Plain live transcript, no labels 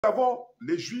avons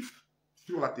les Juifs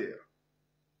sur la terre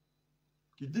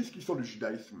qui disent qu'ils sont le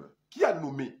judaïsme. Qui a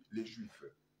nommé les Juifs?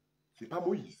 Ce n'est pas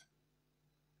Moïse.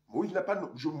 Moïse n'a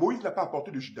pas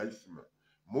apporté le judaïsme.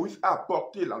 Moïse a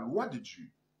apporté la loi de Dieu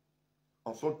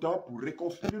en son temps pour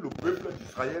réconcilier le peuple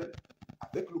d'Israël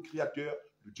avec le Créateur,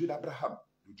 le Dieu d'Abraham,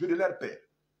 le Dieu de leur père.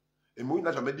 Et Moïse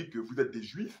n'a jamais dit que vous êtes des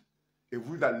Juifs et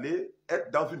vous allez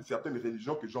être dans une certaine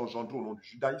religion que j'ai engendrée au nom du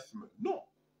judaïsme. Non.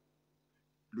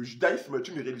 Le judaïsme est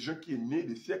une religion qui est née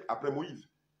des siècles après Moïse.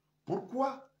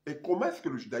 Pourquoi et comment est-ce que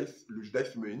le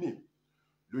judaïsme est né?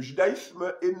 Le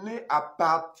judaïsme est né à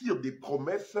partir des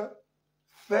promesses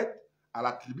faites à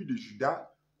la tribu de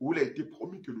Juda où il a été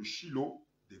promis que le Shiloh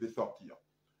devait sortir.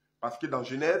 Parce que dans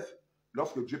Genèse,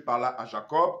 lorsque Dieu parla à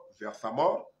Jacob vers sa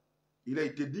mort, il a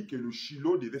été dit que le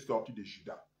Shiloh devait sortir de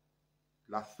Juda.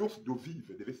 La source d'eau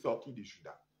vive devait sortir de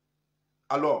Juda.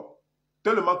 Alors,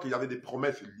 tellement qu'il y avait des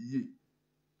promesses liées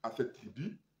à cette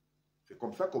tribu, c'est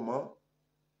comme ça comment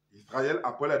Israël,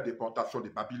 après la déportation de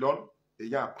Babylone,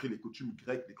 ayant appris les coutumes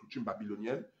grecques, les coutumes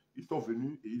babyloniennes, ils sont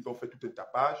venus et ils ont fait tout un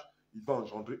tapage, ils ont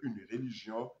engendré une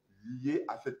religion liée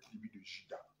à cette tribu de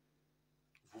Juda.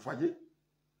 Vous voyez?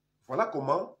 Voilà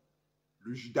comment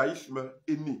le judaïsme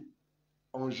est né.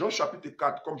 En Jean chapitre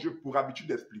 4, comme j'ai pour habitude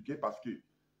d'expliquer, parce que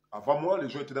avant moi, les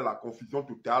gens étaient dans la confusion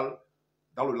totale,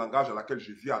 dans le langage à laquelle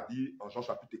Jésus a dit en Jean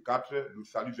chapitre 4, le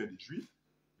salut vient des Juifs.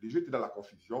 Les gens étaient dans la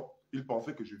confusion, ils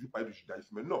pensaient que Jésus parlait du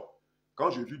judaïsme. Non. Quand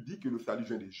Jésus dit que le salut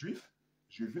vient des Juifs,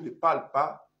 Jésus ne parle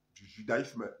pas du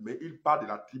judaïsme, mais il parle de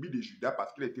la tribu de Juda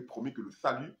parce qu'il a été promis que le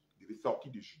salut devait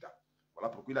sortir de Juda. Voilà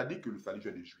pourquoi il a dit que le salut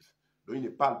vient des Juifs. Donc il ne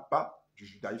parle pas du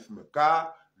judaïsme,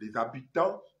 car les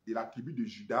habitants de la tribu de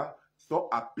Juda sont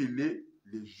appelés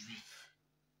les Juifs.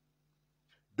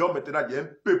 Donc maintenant, il y a un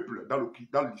peuple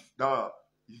dans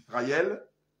Israël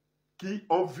qui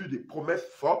ont vu des promesses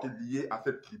fortes liées à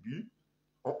cette tribu,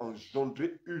 ont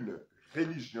engendré une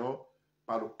religion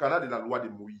par le canal de la loi de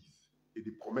Moïse et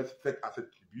des promesses faites à cette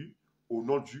tribu au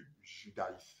nom du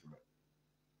judaïsme.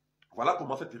 Voilà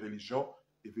comment cette religion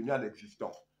est venue à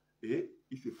l'existence. Et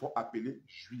ils se font appeler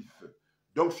juifs.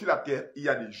 Donc sur la terre, il y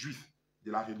a des juifs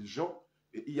de la religion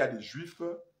et il y a des juifs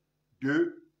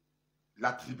de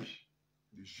la tribu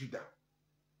de Juda.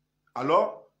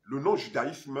 Alors, le nom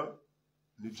judaïsme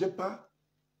ne vient pas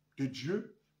de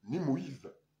Dieu ni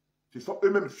Moïse. Ce sont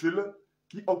eux-mêmes seuls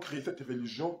qui ont créé cette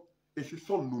religion et se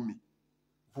sont nommés.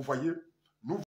 Vous voyez?